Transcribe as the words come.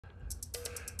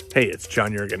Hey, it's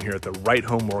John Jurgen here at the Right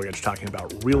Home Mortgage, talking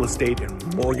about real estate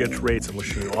and mortgage rates and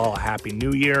wishing you all a happy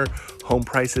new year. Home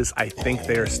prices, I think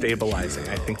they are stabilizing.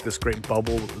 I think this great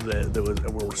bubble that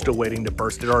we're still waiting to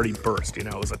burst, it already burst. It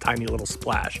was a tiny little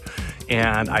splash.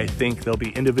 And I think there'll be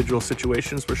individual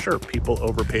situations where, sure, people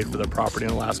overpaid for their property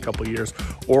in the last couple of years,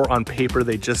 or on paper,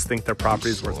 they just think their property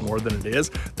is worth more than it is.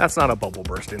 That's not a bubble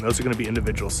bursting. Those are going to be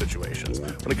individual situations.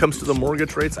 When it comes to the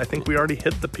mortgage rates, I think we already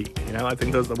hit the peak. I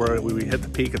think those where we hit the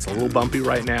peak. It's a little bumpy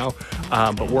right now,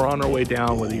 but we're on our way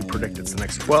down. Whether you predict it's the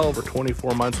next 12 or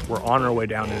 24 months, we're on our way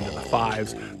down into the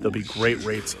fives. There'll be great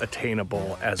rates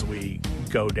attainable as we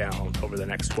go down over the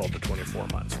next 12 to 24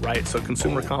 months, right? So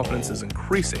consumer confidence is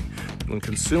increasing. When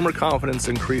consumer confidence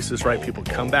increases, right, people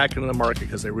come back into the market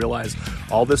because they realize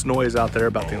all this noise out there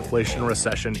about the inflation and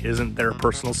recession isn't their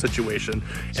personal situation,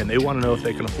 and they want to know if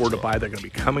they can afford to buy. They're going to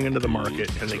be coming into the market,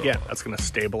 and again, that's going to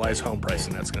stabilize home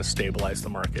pricing. That's going to stabilize the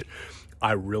market.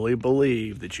 I really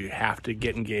believe that you have to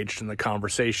get engaged in the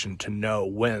conversation to know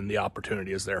when the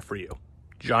opportunity is there for you.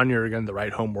 John Jurgen, The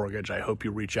Right Home Mortgage. I hope you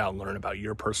reach out and learn about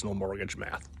your personal mortgage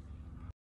math.